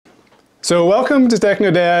So welcome to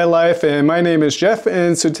Techno Day Life, and my name is Jeff,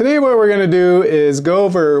 and so today what we're going to do is go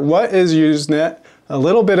over what is Usenet, a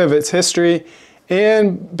little bit of its history,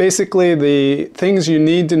 and basically the things you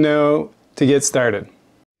need to know to get started.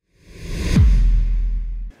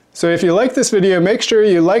 So if you like this video, make sure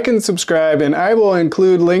you like and subscribe, and I will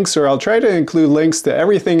include links, or I'll try to include links to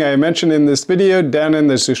everything I mentioned in this video down in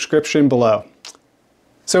the description below.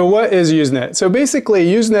 So what is Usenet? So basically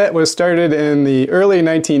Usenet was started in the early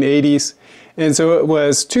 1980s, and so it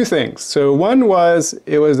was two things. So one was,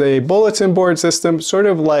 it was a bulletin board system, sort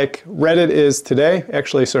of like Reddit is today.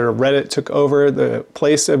 Actually, sort of Reddit took over the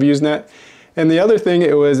place of Usenet. And the other thing,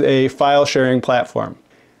 it was a file sharing platform.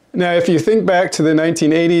 Now, if you think back to the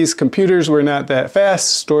 1980s, computers were not that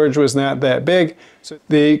fast, storage was not that big. So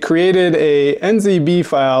they created a NZB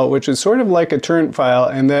file, which is sort of like a torrent file,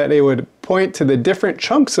 and that it would point to the different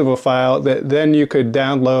chunks of a file that then you could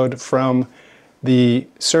download from the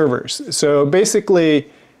servers. So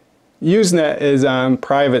basically, Usenet is on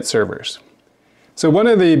private servers. So one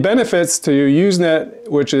of the benefits to Usenet,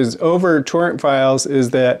 which is over torrent files,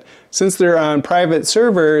 is that since they're on private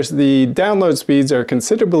servers, the download speeds are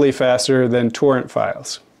considerably faster than torrent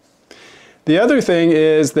files. The other thing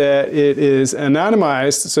is that it is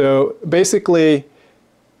anonymized, so basically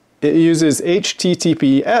it uses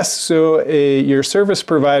HTTPS, so your service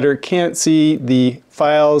provider can't see the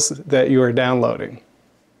files that you are downloading.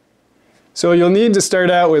 So you'll need to start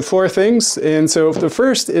out with four things, and so the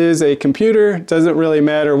first is a computer. It doesn't really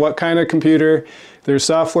matter what kind of computer. There's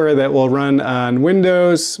software that will run on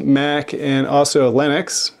Windows, Mac, and also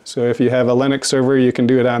Linux. So if you have a Linux server, you can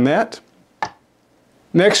do it on that.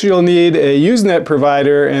 Next, you'll need a Usenet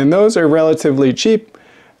provider, and those are relatively cheap.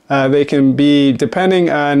 They can be, depending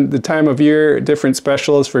on the time of year, different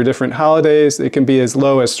specials for different holidays. It can be as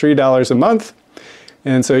low as $3 a month.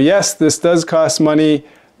 And so yes, this does cost money,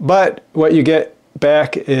 but what you get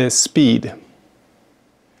back is speed.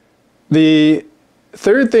 The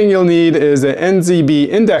third thing you'll need is an NZB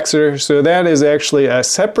indexer. So that is actually a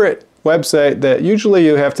separate website that usually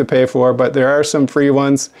you have to pay for, but there are some free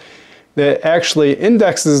ones that actually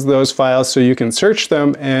indexes those files so you can search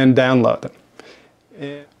them and download them.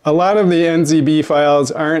 And a lot of the NZB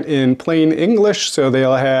files aren't in plain English, so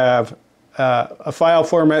they'll have a file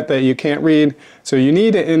format that you can't read. So you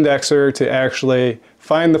need an indexer to actually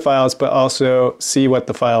find the files, but also see what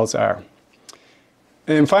the files are.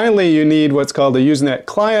 And finally, you need what's called a Usenet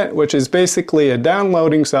client, which is basically a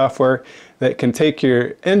downloading software that can take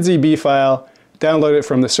your NZB file, download it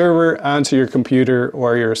from the server onto your computer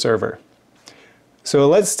or your server. So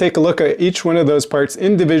let's take a look at each one of those parts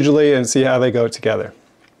individually and see how they go together.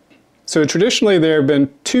 So traditionally there have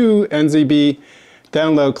been two NZB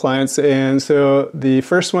download clients, and so the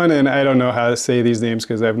first one, and I don't know how to say these names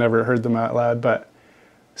because I've never heard them out loud, but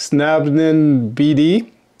Snabnin BD,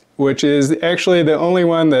 which is actually the only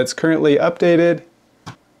one that's currently updated.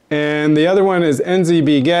 And the other one is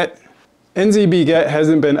NZB Get. NZB Get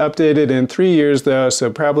hasn't been updated in 3 years though, so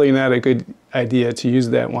probably not a good idea to use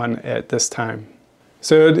that one at this time.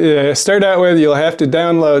 So to start out with, you'll have to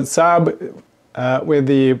download Saab with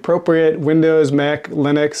the appropriate Windows, Mac,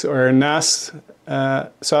 Linux, or NAS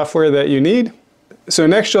software that you need. So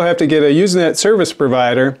next you'll have to get a Usenet service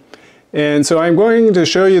provider. And so I'm going to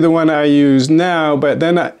show you the one I use now, but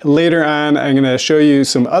then later on I'm going to show you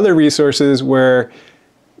some other resources where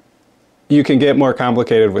you can get more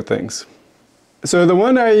complicated with things. So the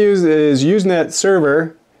one I use is Usenet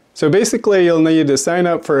Server. So basically you'll need to sign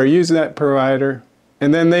up for a Usenet provider,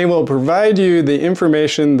 and then they will provide you the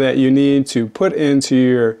information that you need to put into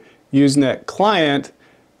your Usenet client,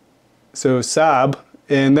 so Saab,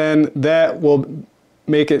 and then that will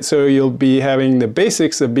make it so you'll be having the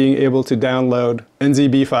basics of being able to download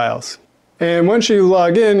NZB files. And once you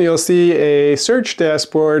log in, you'll see a search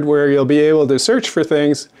dashboard where you'll be able to search for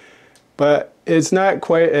things, but it's not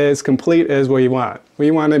quite as complete as we want.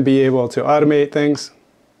 We want to be able to automate things.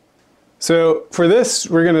 So for this,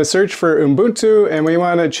 we're going to search for Ubuntu, and we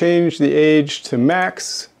want to change the age to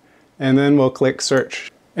max, and then we'll click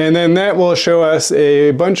search. And then that will show us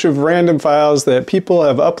a bunch of random files that people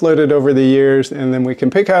have uploaded over the years, and then we can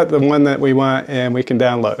pick out the one that we want and we can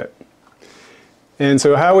download it. And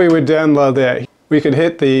so how we would download that, we could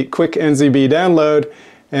hit the quick NZB download,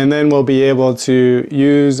 and then we'll be able to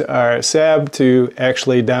use our Saab to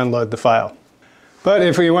actually download the file. But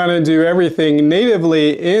if we want to do everything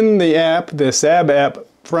natively in the app, the Saab app,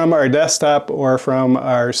 from our desktop or from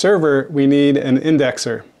our server, we need an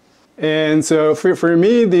indexer. And so for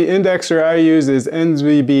me, the indexer I use is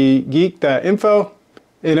nzbgeek.info,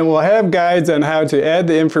 and it will have guides on how to add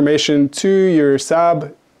the information to your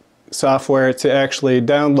Saab software to actually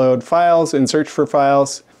download files and search for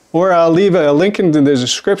files. Or I'll leave a link in the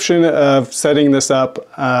description of setting this up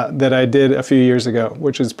that I did a few years ago,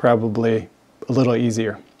 which is probably a little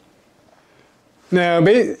easier. Now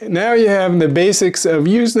you have the basics of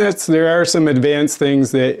Usenets. There are some advanced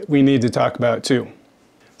things that we need to talk about too.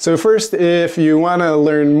 So first, if you want to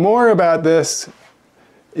learn more about this,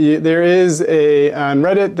 there is on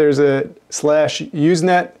Reddit, there's a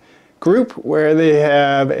 /Usenet group where they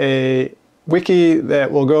have a wiki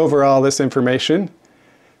that will go over all this information.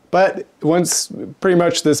 But pretty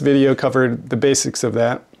much this video covered the basics of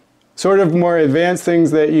that. Sort of more advanced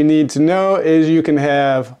things that you need to know is you can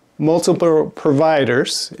have multiple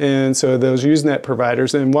providers, and so those Usenet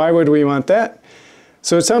providers. And why would we want that?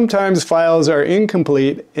 So sometimes files are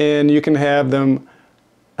incomplete and you can have them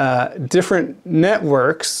different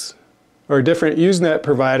networks or different Usenet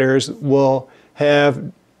providers will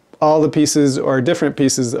have all the pieces or different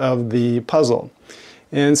pieces of the puzzle.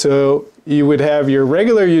 And so you would have your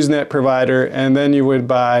regular Usenet provider, and then you would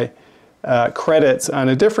buy credits on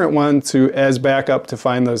a different one as backup to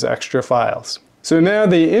find those extra files. So now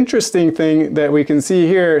the interesting thing that we can see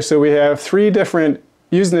here, so we have 3 different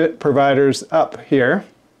Usenet providers up here.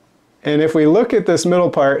 And if we look at this middle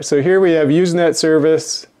part, so here we have Usenet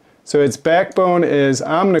service, so its backbone is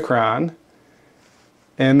Omicron,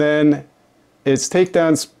 and then its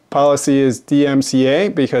takedown policy is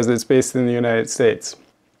DMCA because it's based in the United States.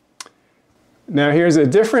 Now here's a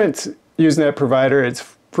different Usenet provider,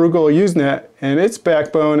 it's Frugal Usenet, and its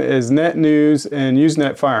backbone is NetNews and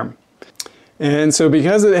Usenet Farm. And so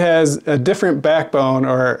because it has a different backbone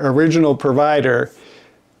or original provider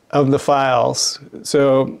of the files,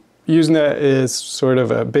 so Usenet is sort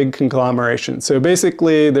of a big conglomeration. So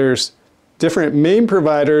basically there's different main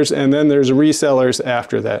providers and then there's resellers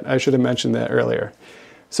after that. I should have mentioned that earlier.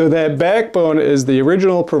 So that backbone is the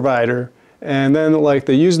original provider, and then like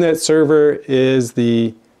the Usenet server is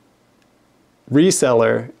the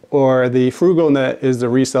reseller, or the FrugalNet is the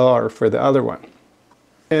reseller for the other one.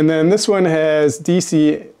 And then this one has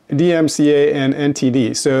DMCA and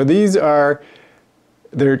NTD. So these are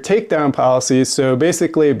their takedown policies. So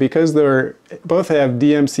basically, because they both have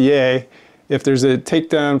DMCA, if there's a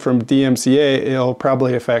takedown from DMCA, it'll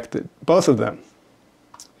probably affect both of them.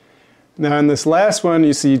 Now in this last one,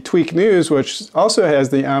 you see Tweak News, which also has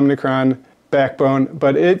the Omicron backbone,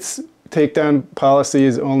 but its takedown policy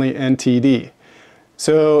is only NTD.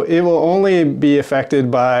 So it will only be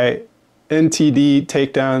affected by NTD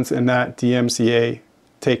takedowns and not DMCA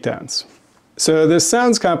takedowns. So this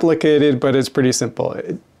sounds complicated, but it's pretty simple.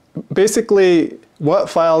 Basically, what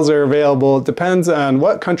files are available depends on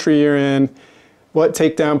what country you're in, what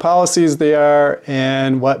takedown policies they are,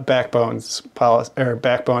 and what backbone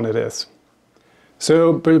it is.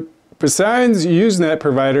 So besides Usenet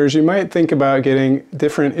providers, you might think about getting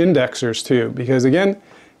different indexers too, because again,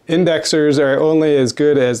 indexers are only as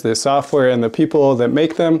good as the software and the people that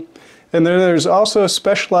make them. And then there's also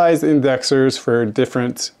specialized indexers for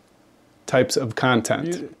different types of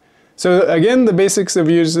content. So again, the basics of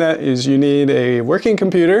Usenet is you need a working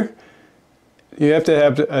computer, you have to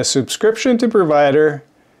have a subscription to provider,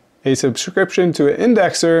 a subscription to an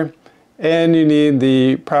indexer, and you need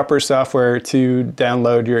the proper software to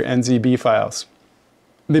download your NZB files.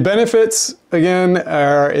 The benefits, again,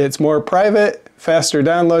 are it's more private, faster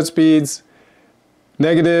download speeds.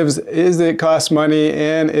 Negatives is it costs money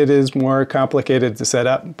and it is more complicated to set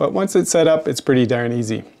up, but once it's set up, it's pretty darn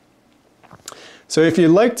easy. So if you'd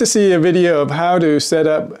like to see a video of how to set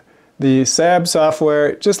up the SAB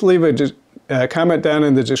software, just leave a comment down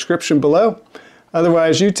in the description below.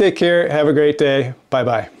 Otherwise, you take care, have a great day,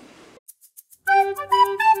 bye-bye.